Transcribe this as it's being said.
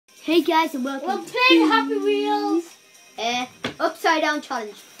Hey guys and welcome We're playing Happy Wheels. Upside down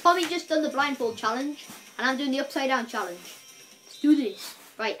challenge. Tommy just done the blindfold challenge and I'm doing the upside down challenge. Let's do this.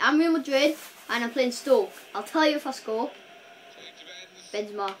 Right, I'm Real Madrid and I'm playing Stoke. I'll tell you if I score.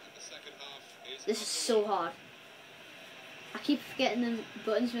 Benzema. This is so hard. I keep forgetting the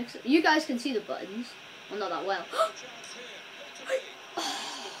buttons mixed up. You guys can see the buttons. Well, not that well.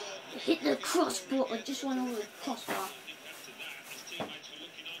 Hit the crossbar. I just went over the crossbar.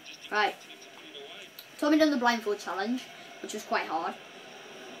 Right. Tommy done the blindfold challenge, which was quite hard.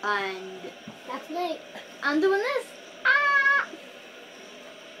 And That's me. I'm doing this. Ah!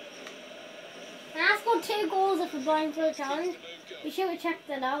 I scored 2 goals at the blindfold challenge. We should have checked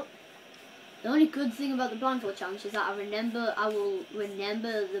that out. The only good thing about the blindfold challenge is that I will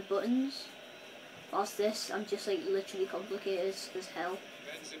remember the buttons. Whilst this, I'm just like literally complicated as hell.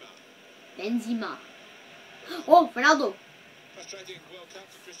 Benzema. Oh, Ronaldo.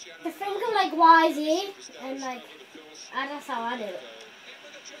 The finger like YZ and like, that's how I do it.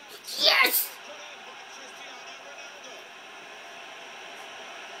 Yes!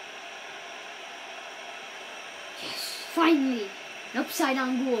 Yes, finally! An upside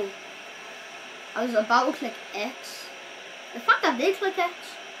down goal. I was about to click X. In fact, I did click X.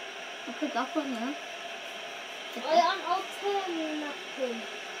 I'll click that button there. I'll turn that thing.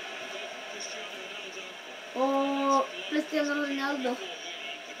 Oh, Cristiano Ronaldo.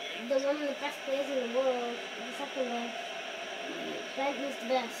 The one of the best players in the world. The second one. Bentley's the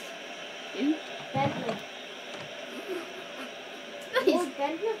best. Hmm? Bentley. Nice. Lord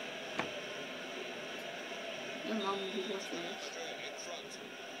Bentley? Your mum will be watching this.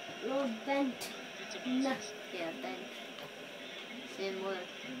 Lord Bent. No. Yeah, Bent. Same word.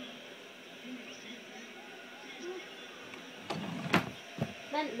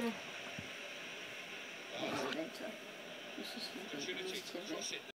 Bentley. Yeah, Benter. This is